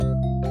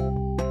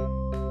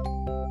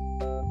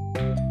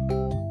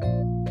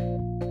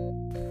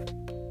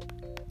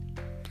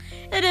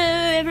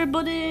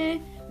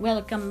everybody,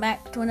 welcome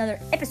back to another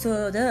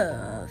episode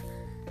of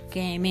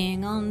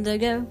Gaming on the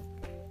Go.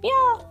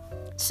 Yeah.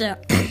 So,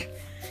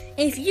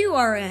 if you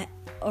are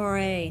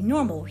a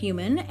normal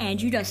human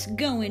and you just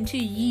go into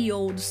ye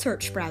old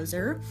search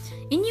browser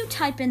and you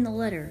type in the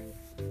letter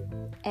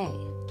A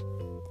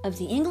of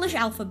the English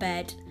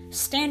alphabet,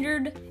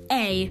 standard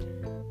A,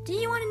 do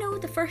you want to know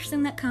what the first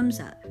thing that comes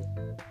up?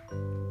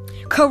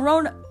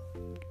 Corona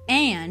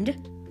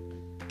and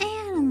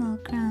Animal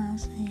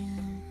Crossing.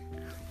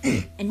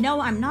 And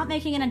no, I'm not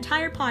making an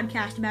entire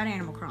podcast about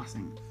Animal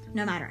Crossing.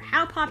 No matter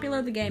how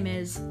popular the game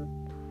is, I'm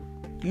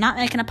not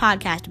making a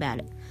podcast about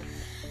it.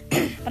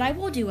 But I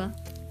will do a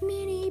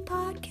mini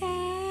podcast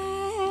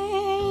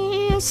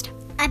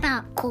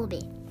about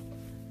Colby.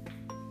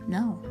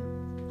 No.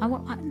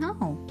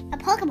 No. A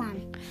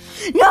Pokemon.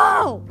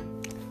 No!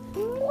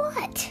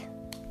 What?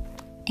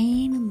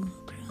 Animal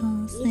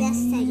Crossing. You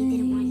just said you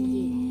didn't want to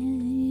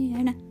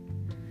do that.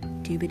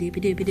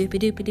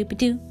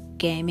 Doobie-doobie-doobie-doobie-doobie-doo.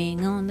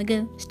 Gaming on the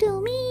go.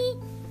 Still me.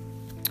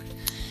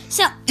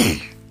 So,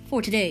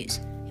 for today's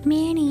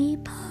mini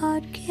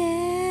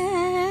podcast,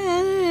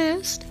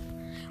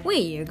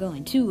 we are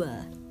going to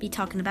be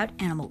talking about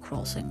Animal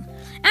Crossing.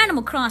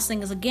 Animal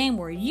Crossing is a game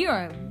where you're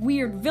a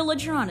weird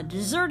villager on a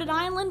deserted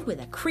island with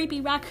a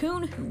creepy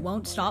raccoon who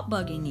won't stop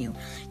bugging you.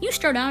 You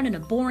start out in a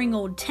boring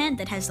old tent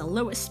that has the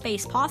lowest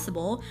space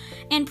possible,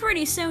 and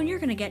pretty soon you're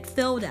gonna get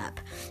filled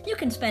up. You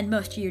can spend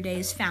most of your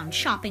days found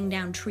chopping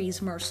down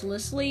trees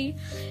mercilessly,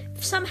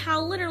 somehow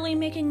literally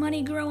making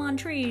money grow on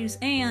trees,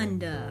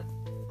 and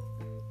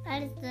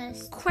What is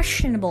this?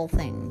 questionable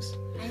things.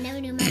 I never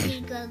knew my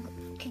seed could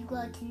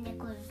grow to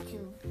nickels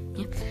too.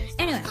 Yeah.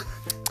 Anyway,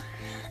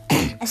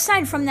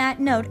 aside from that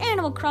note,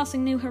 Animal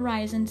Crossing New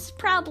Horizons is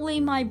probably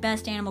my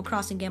best Animal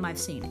Crossing game I've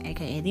seen,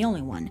 aka the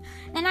only one.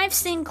 And I've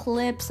seen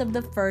clips of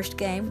the first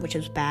game, which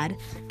was bad,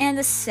 and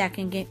the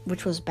second game,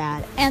 which was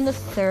bad, and the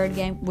third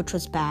game, which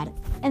was bad,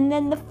 and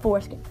then the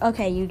fourth game.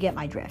 Okay, you get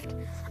my drift.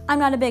 I'm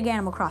not a big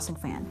Animal Crossing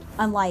fan,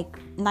 unlike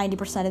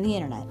 90% of the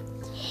internet.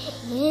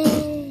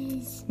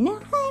 Yes. No,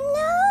 I'm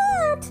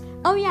not!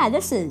 Oh yeah,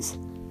 this is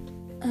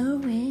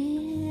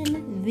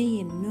Owen,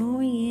 the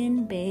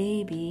annoying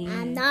baby.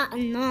 I'm not a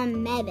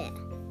non-baby.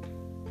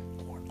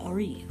 Or are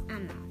you?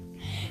 I'm not.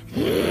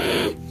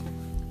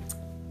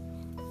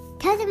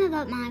 Tell them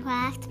about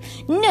Minecraft.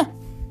 No.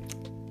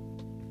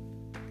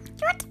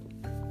 What?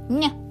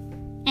 No.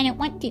 I don't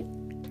want to.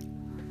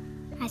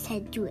 I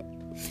said do it.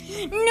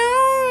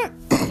 No.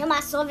 You're my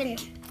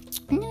servant.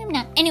 No, I'm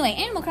not. Anyway,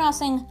 Animal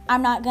Crossing,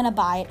 I'm not gonna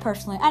buy it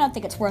personally. I don't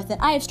think it's worth it.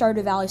 I have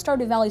Stardew Valley.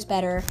 Stardew Valley's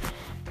better.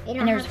 You don't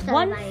And there's have to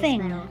one buy it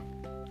thing better.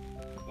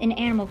 in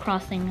Animal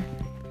Crossing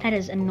that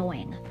is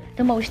annoying.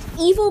 The most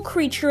evil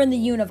creature in the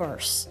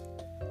universe.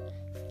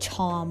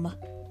 Tom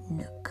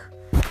Nook.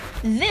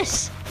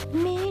 This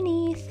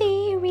mini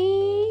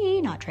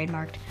theory, not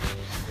trademarked,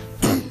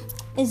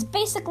 is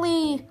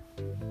basically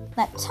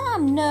that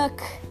Tom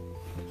Nook,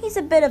 he's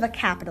a bit of a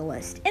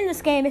capitalist. In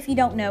this game, if you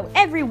don't know,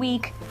 every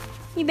week,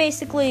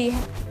 this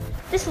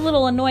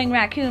little annoying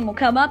raccoon will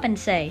come up and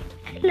say,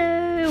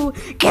 "Hello,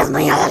 give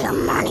me a little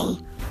money."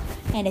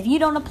 And if you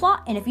don't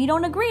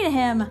agree to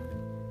him,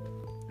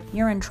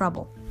 you're in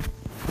trouble.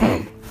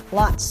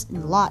 Lots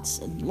and lots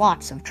and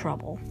lots of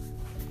trouble.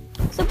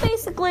 So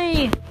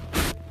basically,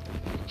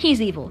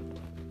 he's evil.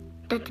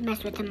 Don't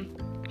mess with him.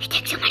 He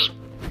takes your money.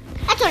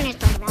 That's what I'm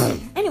talking about.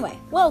 Anyway,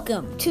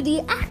 welcome to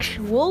the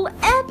actual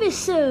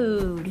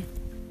episode.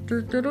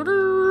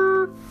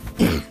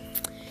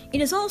 It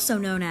is also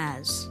known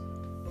as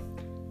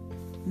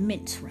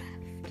Minecraft.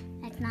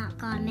 It's not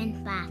called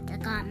Minecraft.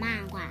 It's called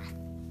Minecraft.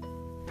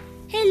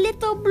 Hey,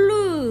 little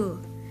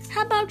Blue,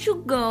 how about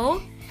you go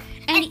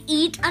and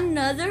eat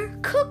another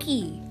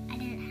cookie? I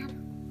didn't have.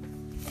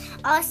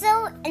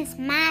 Also, in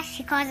Smash,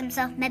 he calls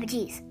himself Baby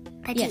Cheese.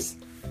 Yes.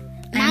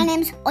 My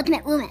name's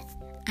Ultimate Roommate.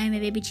 I'm a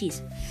baby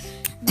cheese.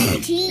 Baby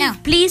Cheese. Now,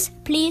 please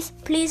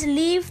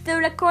leave the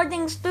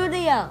recording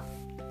studio.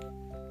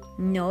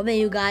 No, but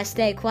you gotta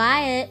stay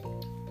quiet.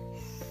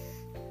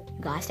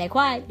 You gotta stay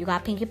quiet. You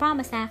got pinky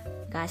promise now.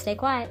 You gotta stay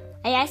quiet.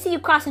 Hey, I see you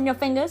crossing your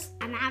fingers.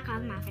 I'm not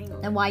crossing my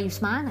fingers. Then why are you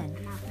smiling?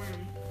 I'm not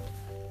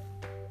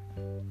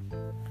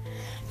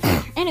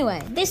fine.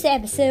 Anyway, this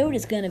episode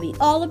is gonna be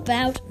all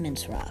about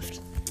Minecraft.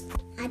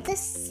 I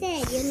just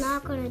said you're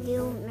not gonna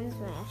do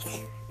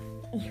Minecraft.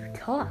 You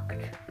talked.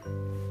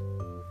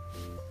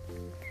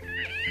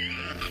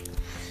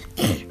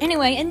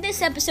 Anyway, in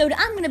this episode,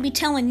 I'm going to be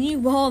telling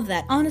you all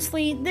that,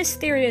 honestly, this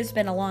theory has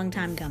been a long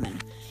time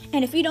coming.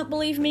 And if you don't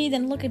believe me,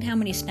 then look at how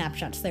many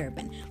snapshots there have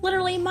been.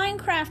 Literally,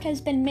 Minecraft has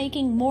been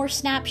making more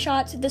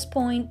snapshots at this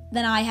point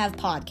than I have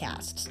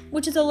podcasts,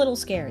 which is a little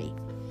scary.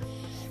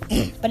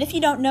 But if you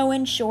don't know,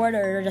 in short,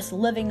 or are just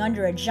living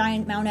under a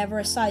giant Mount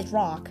Everest-sized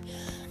rock,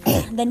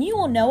 then you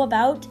will know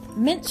about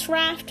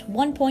Minecraft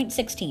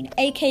 1.16,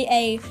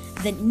 aka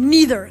the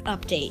Nether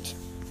update.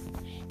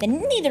 The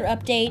Nether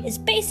update is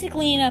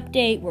basically an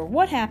update where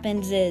what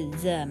happens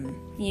is,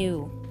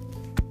 you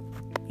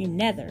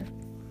nether.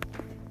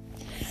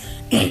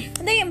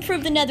 They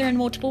improved the Nether in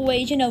multiple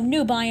ways,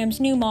 new biomes,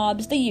 new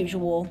mobs, the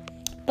usual.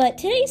 But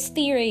today's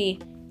theory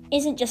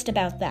isn't just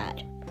about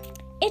that.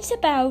 It's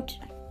about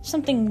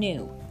something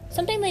new.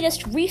 Something they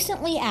just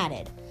recently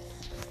added.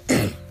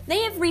 They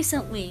have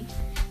recently,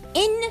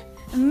 in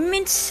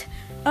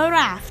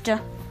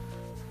Minecraft,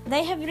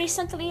 they have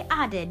recently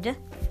added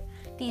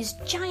these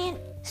giant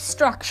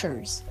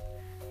structures.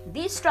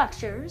 These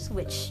structures,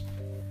 which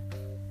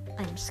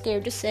I'm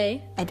scared to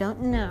say, I don't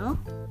know.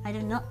 I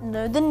do not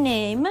know the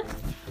name.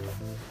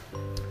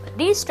 But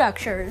these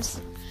structures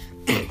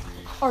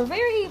are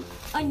very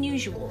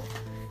unusual.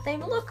 They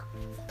look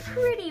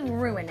pretty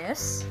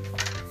ruinous,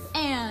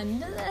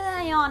 and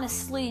they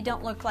honestly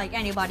don't look like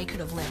anybody could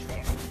have lived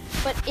there.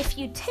 But if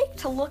you take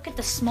to look at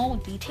the small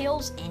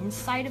details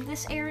inside of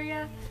this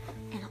area,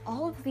 and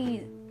all of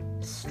the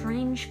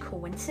strange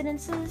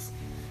coincidences,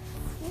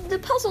 the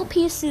puzzle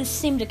pieces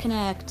seem to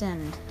connect,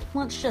 and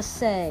let's just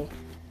say,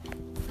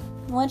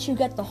 once you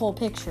get the whole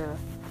picture,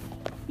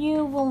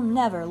 you will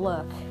never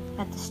look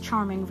at this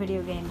charming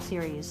video game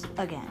series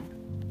again.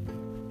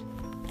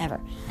 Ever.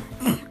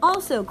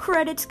 Also,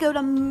 credits go to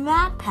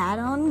MatPat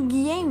on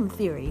Game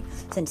Theory.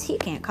 Since he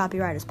can't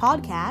copyright his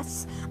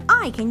podcasts,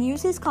 I can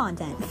use his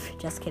content.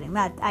 Just kidding.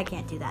 I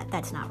can't do that.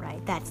 That's not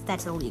right.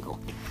 That's illegal.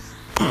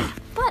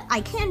 But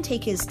I can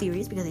take his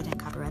theories because he didn't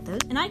copyright those,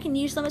 and I can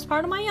use them as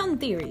part of my own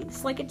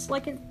theories. It's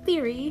like a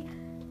theory.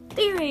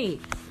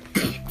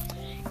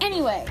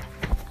 Anyway.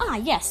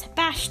 Yes,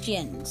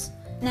 Bastions.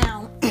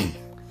 Now,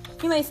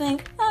 you may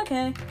think,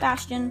 okay,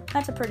 Bastion,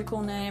 that's a pretty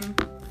cool name.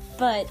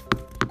 But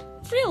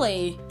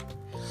really,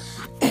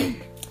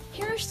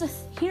 here's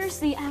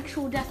the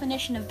actual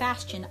definition of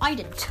Bastion. I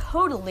did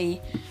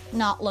totally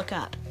not look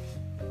up.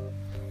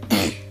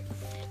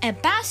 A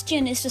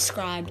bastion is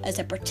described as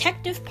a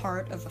protective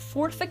part of a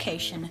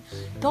fortification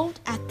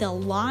built at the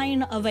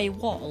line of a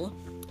wall,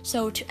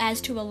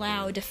 as to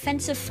allow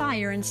defensive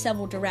fire in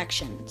several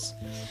directions.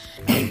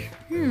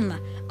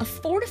 A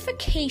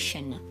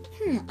fortification.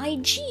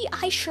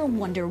 I sure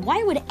wonder,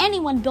 why would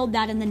anyone build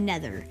that in the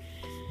Nether?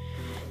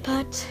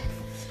 But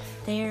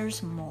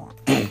there's more.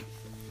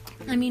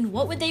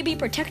 What would they be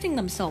protecting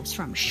themselves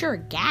from? Sure,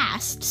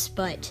 ghasts,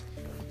 but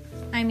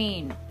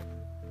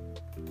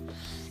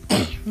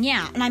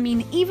yeah,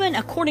 and even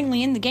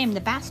accordingly in the game,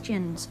 the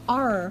bastions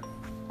are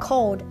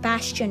called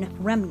bastion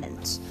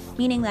remnants,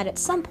 meaning that at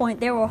some point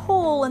they were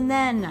whole and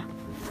then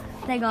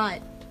they got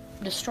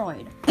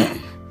destroyed.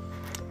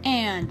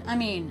 And,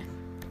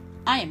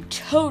 I am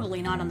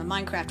totally not on the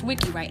Minecraft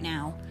wiki right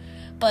now,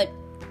 but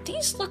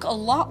these look a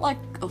lot like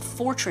a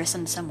fortress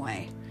in some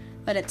way,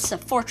 but it's a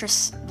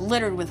fortress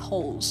littered with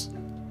holes.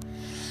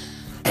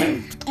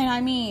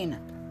 And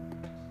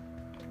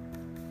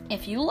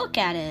if you look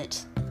at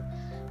it,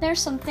 there's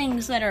some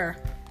things that are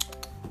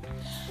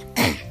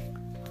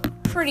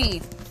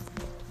pretty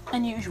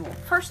unusual.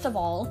 First of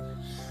all,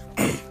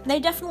 they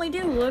definitely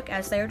do look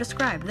as they are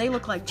described. They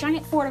look like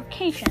giant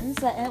fortifications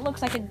that it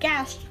looks like a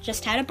ghast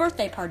just had a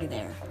birthday party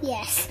there.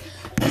 Yes.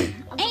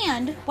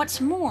 And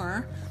what's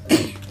more,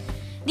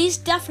 these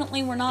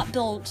definitely were not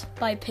built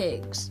by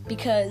pigs,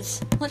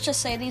 because let's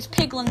just say these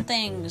piglin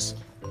things,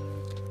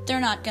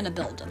 they're not going to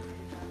build them.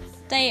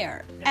 They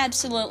are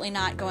absolutely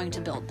not going to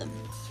build them.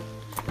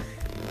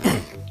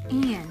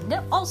 And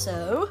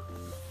also,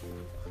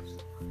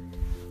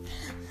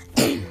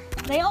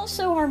 they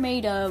also are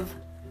made of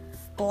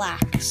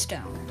black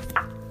stone,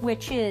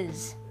 which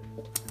is,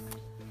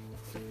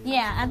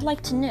 I'd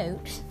like to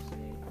note,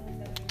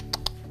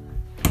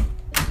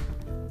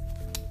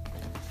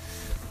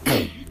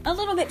 a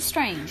little bit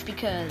strange,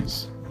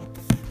 because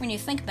when you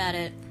think about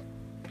it,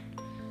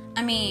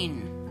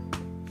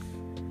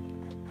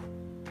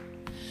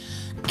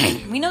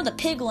 we know the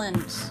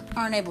piglins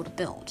aren't able to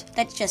build.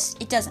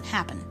 It doesn't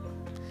happen.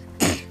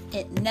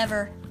 It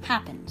never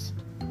happens.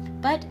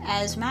 But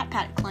as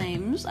MatPat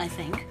claims, I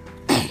think,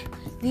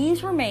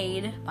 these were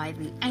made by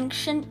the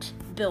ancient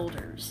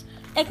builders.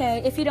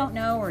 Okay, if you don't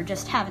know or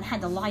just haven't had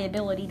the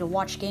liability to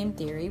watch Game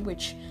Theory,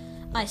 which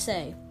I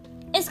say,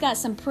 it's got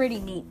some pretty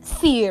neat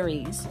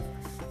theories.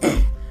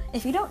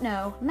 If you don't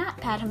know,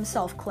 MatPat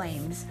himself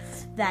claims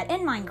that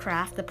in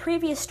Minecraft, the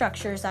previous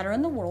structures that are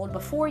in the world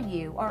before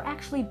you are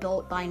actually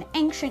built by an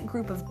ancient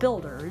group of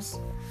builders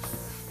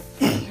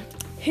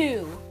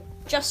who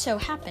just so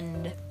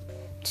happened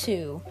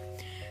to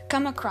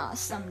come across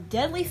some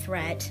deadly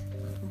threat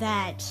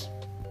that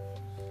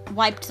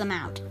wiped them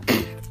out.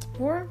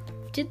 Or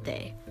did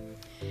they?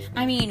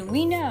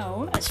 We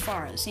know, as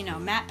far as,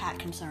 MatPat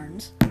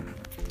concerns,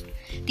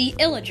 the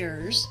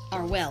Illagers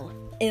are,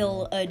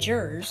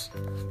 Illagers,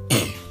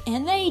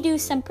 and they do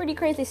some pretty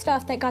crazy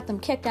stuff that got them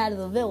kicked out of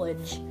the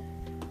village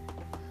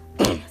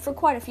for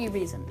quite a few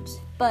reasons.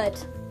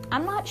 But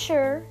I'm not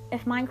sure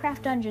if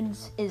Minecraft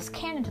Dungeons is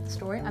canon to the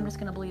story. I'm just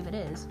gonna believe it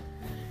is.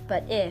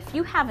 But if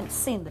you haven't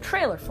seen the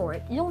trailer for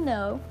it, you'll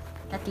know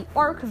that the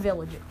Ark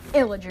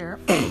Illager,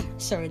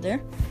 sorry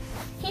there,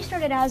 he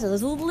started out as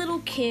a little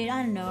kid.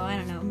 I don't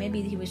know,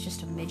 maybe he was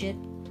just a midget.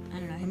 I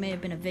don't know, he may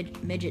have been a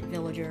midget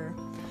villager.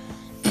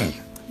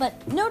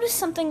 But notice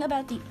something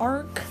about the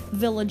Ark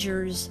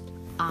villagers'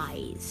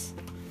 eyes.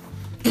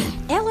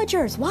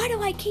 Illagers, why do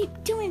I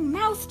keep doing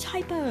mouth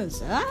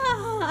typos?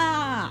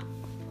 Why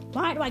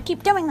do I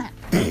keep doing that?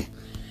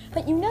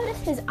 But you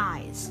notice his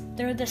eyes.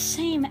 They're the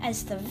same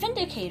as the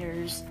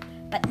Vindicators,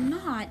 but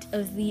not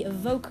of the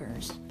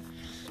Evokers.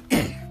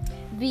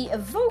 The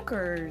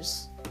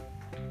Evokers,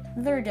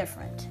 they're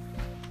different.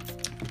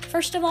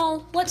 First of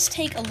all, let's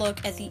take a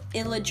look at the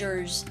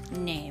Illagers'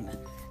 name.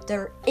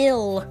 They're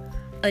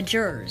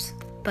Illagers,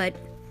 but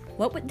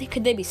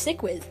could they be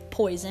sick with?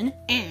 Poison.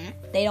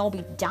 They'd all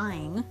be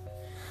dying.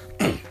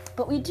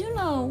 But we do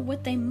know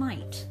what they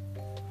might.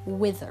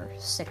 Wither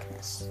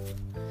sickness.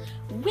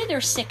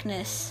 Wither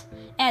sickness,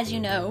 as you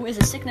know, is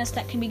a sickness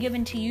that can be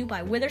given to you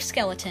by wither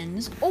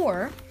skeletons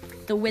or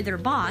the wither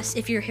boss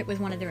if you're hit with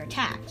one of their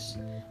attacks.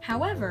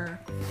 However,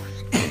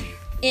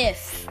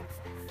 if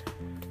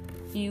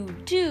you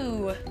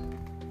do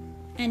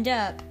end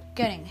up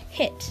getting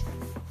hit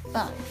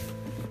by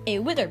a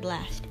wither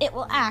blast, it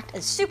will act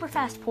as super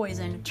fast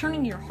poison,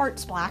 turning your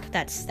hearts black.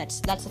 That's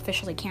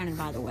officially canon,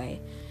 by the way.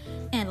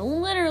 And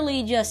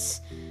literally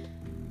just,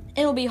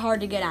 it'll be hard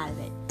to get out of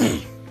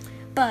it.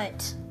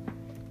 But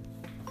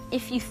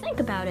if you think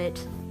about it,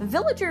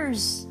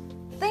 villagers,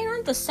 they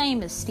aren't the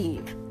same as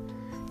Steve.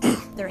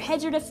 Their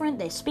heads are different,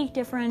 they speak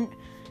different.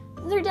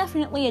 They're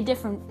definitely a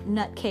different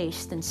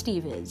nutcase than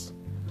Steve is.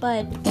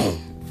 But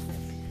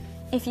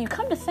if you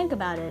come to think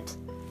about it,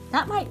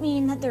 that might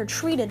mean that they're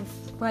treated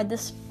by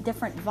this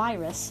different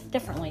virus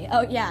differently.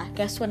 Oh yeah,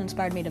 guess what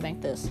inspired me to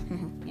make this?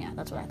 Yeah,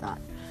 that's what I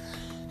thought.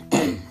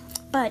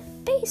 But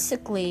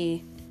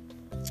basically,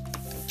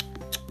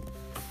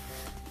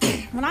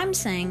 what I'm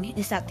saying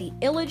is that the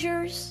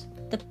Illagers,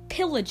 the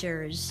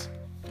Pillagers,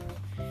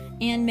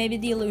 and maybe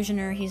the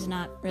Illusioner, he's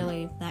not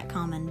really that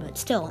common, but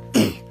still,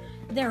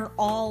 they're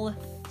all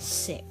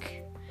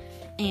sick.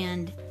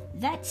 And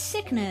that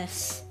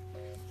sickness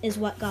is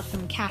what got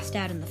them cast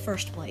out in the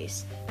first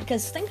place.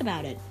 Because think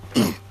about it.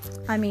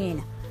 I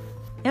mean,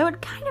 it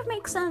would kind of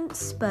make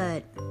sense,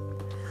 but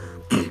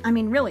I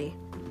mean, really,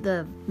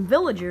 the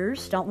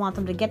villagers don't want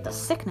them to get the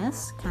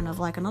sickness, kind of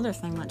like another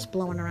thing that's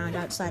blowing around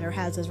outside our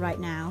houses right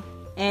now.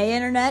 Hey,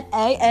 internet,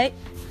 hey.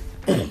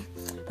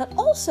 But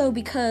also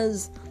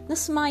because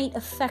this might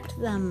affect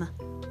them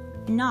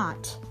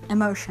not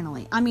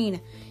emotionally. I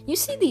mean, you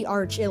see the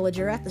Arch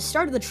Illager at the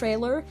start of the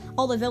trailer,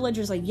 all the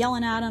villagers are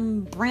yelling at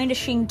him,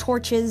 brandishing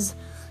torches,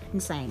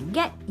 and saying,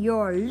 "Get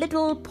your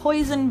little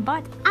poison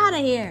butt out of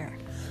here!"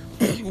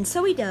 And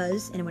so he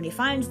does, and when he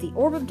finds the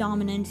Orb of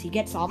Dominance, he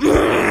gets all...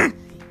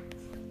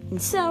 And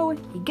so,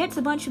 he gets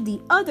a bunch of the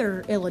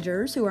other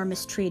Illagers who are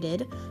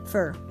mistreated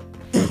for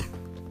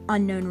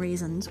unknown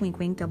reasons, wink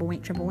wink, double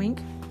wink, triple wink,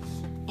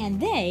 and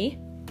they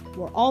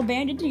were all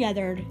banded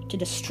together to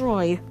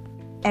destroy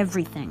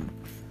everything.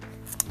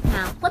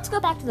 Now, let's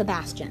go back to the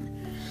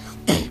Bastion.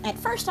 At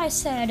first I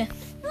said,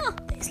 oh,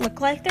 these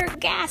look like they're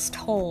ghast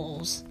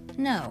holes.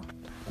 No,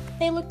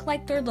 they look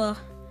like they're the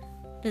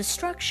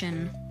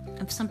destruction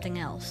of something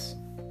else.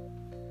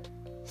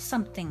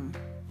 Something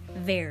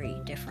very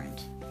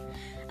different.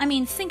 I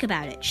mean, think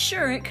about it.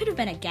 Sure, it could have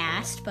been a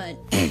ghast, but,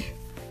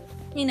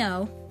 you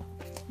know,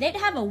 they'd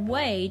have a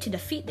way to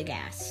defeat the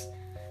ghast.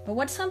 But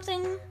what's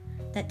something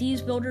that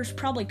these builders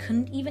probably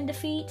couldn't even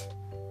defeat?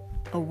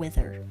 A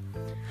wither.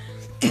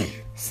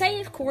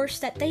 Say, of course,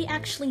 that they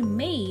actually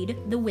made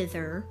the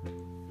wither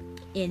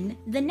in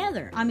the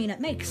Nether. I mean, it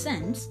makes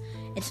sense.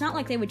 It's not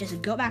like they would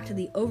just go back to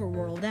the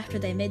overworld after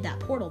they made that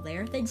portal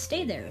there. They'd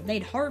stay there.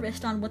 They'd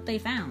harvest on what they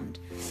found.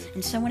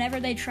 And so whenever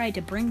they tried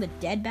to bring the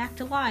dead back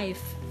to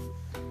life,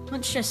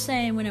 let's just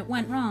say when it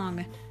went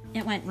wrong,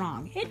 it went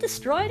wrong. It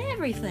destroyed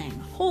everything.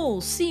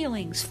 Holes,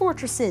 ceilings,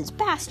 fortresses,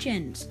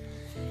 bastions.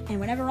 And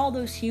whenever all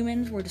those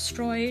humans were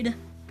destroyed,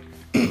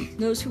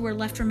 those who were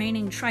left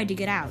remaining tried to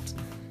get out.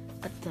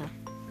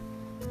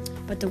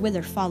 But the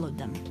wither followed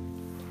them.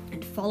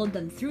 And followed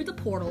them through the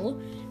portal,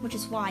 which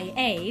is why,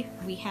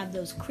 we have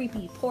those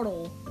creepy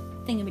portal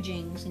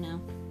thingamajings, you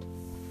know.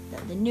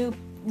 The new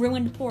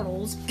ruined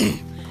portals.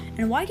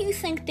 And why do you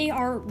think they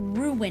are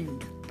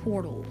ruined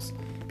portals?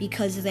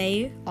 Because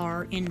they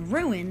are in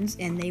ruins,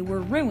 and they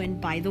were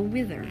ruined by the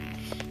wither.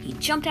 He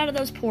jumped out of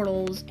those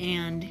portals,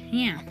 and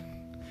yeah.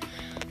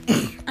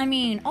 I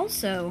mean,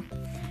 also,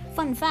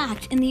 fun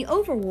fact, in the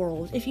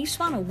overworld, if you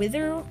spawn a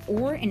wither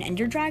or an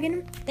ender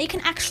dragon, they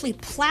can actually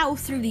plow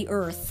through the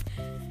earth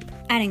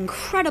at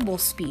incredible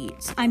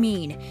speeds. I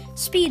mean,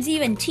 speeds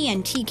even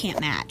TNT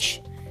can't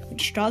match.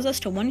 Which draws us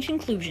to one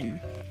conclusion.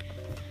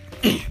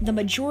 The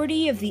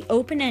majority of the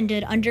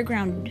open-ended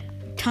underground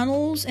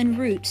tunnels and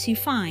routes you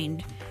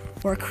find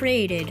were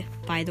created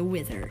by the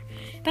wither.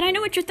 But I know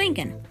what you're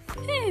thinking.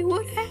 Hey,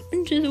 what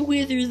happened to the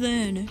wither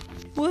then?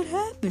 What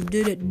happened?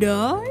 Did it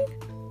die?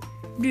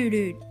 Did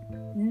it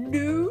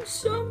do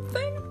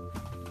something?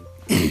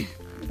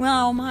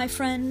 Well, my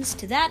friends,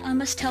 to that I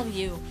must tell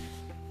you,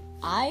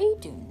 I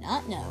do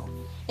not know.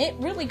 It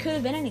really could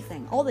have been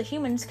anything. All the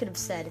humans could have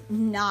said,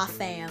 nah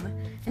fam,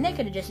 and they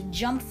could have just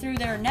jumped through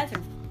their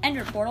nether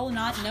ender portal,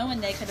 not knowing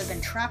they could have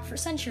been trapped for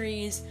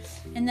centuries,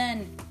 and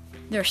then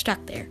they're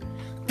stuck there.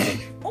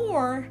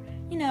 Or,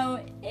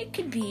 it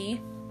could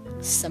be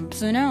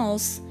something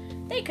else.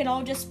 They could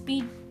all just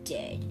be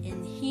dead,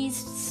 and he's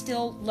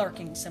still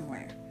lurking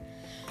somewhere.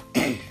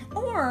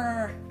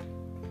 Or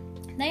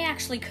they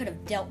actually could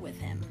have dealt with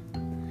him.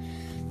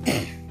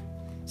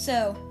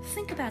 So,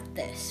 think about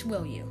this,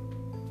 will you?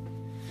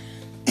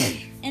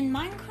 In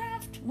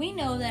Minecraft, we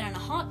know that in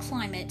hot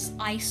climates,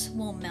 ice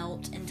will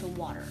melt into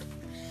water.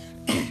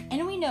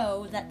 And we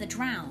know that the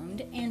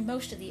drowned and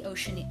most of the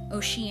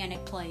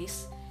oceanic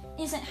place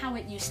isn't how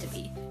it used to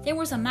be. There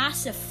was a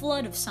massive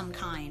flood of some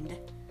kind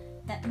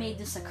that made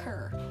this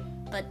occur.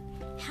 But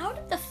how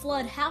did the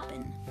flood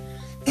happen?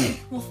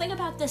 Well, think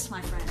about this,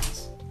 my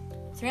friends.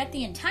 Throughout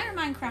the entire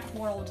Minecraft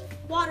world,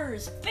 water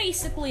is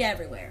basically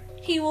everywhere.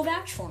 He will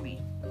vouch for me.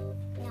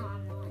 No,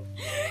 I'm not.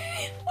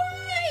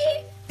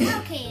 Why?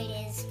 Okay,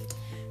 it is.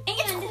 And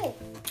It's cool.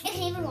 It's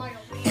even water.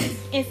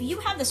 if you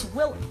have this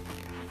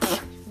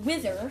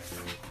wither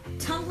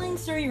tumbling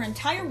through your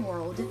entire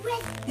world,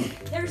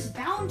 there's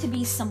bound to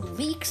be some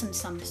leaks in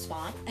some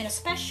spot, and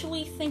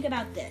especially think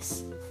about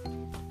this.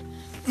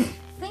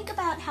 Think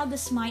about how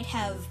this might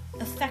have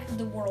affected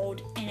the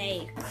world in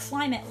a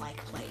climate-like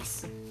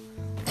place.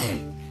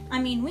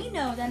 I mean, we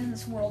know that in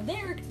this world,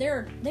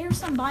 there are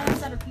some biomes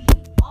that are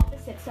complete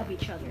opposites of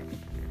each other.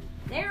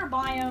 There are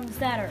biomes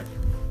that are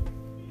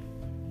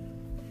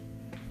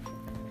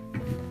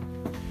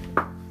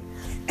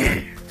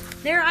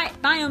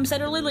biomes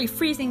that are literally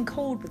freezing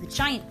cold with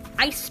giant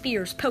ice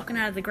spears poking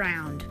out of the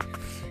ground.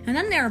 And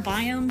then there are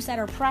biomes that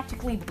are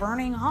practically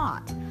burning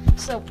hot.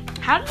 So,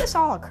 how did this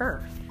all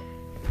occur?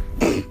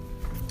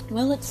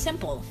 Well, it's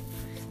simple.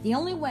 The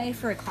only way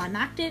for a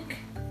climactic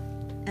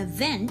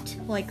event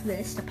like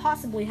this to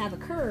possibly have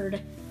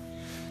occurred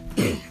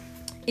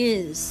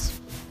is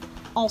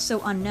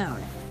also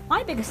unknown.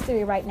 My biggest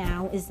theory right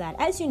now is that,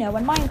 as you know,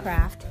 in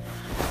Minecraft,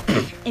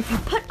 if you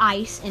put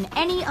ice in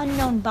any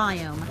unknown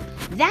biome,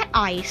 that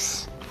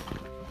ice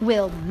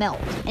will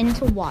melt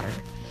into water.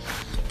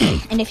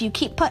 And if you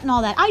keep putting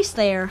all that ice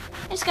there,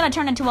 it's going to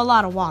turn into a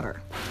lot of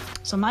water.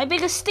 So my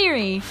biggest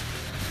theory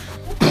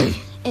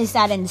is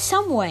that in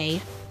some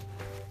way,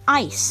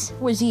 ice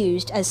was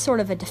used as sort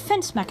of a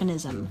defense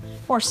mechanism,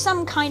 or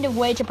some kind of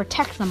way to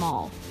protect them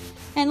all.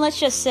 And let's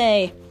just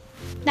say,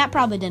 that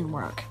probably didn't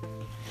work.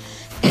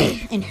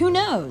 And who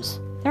knows,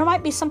 there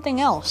might be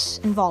something else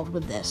involved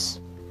with this.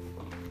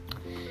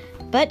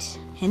 But,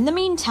 in the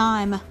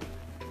meantime,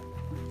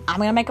 I'm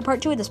gonna make a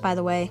part 2 of this, by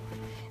the way.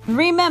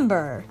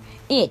 Remember,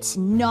 it's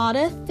not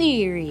a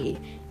theory,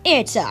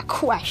 it's a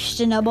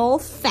questionable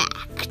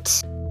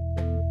fact.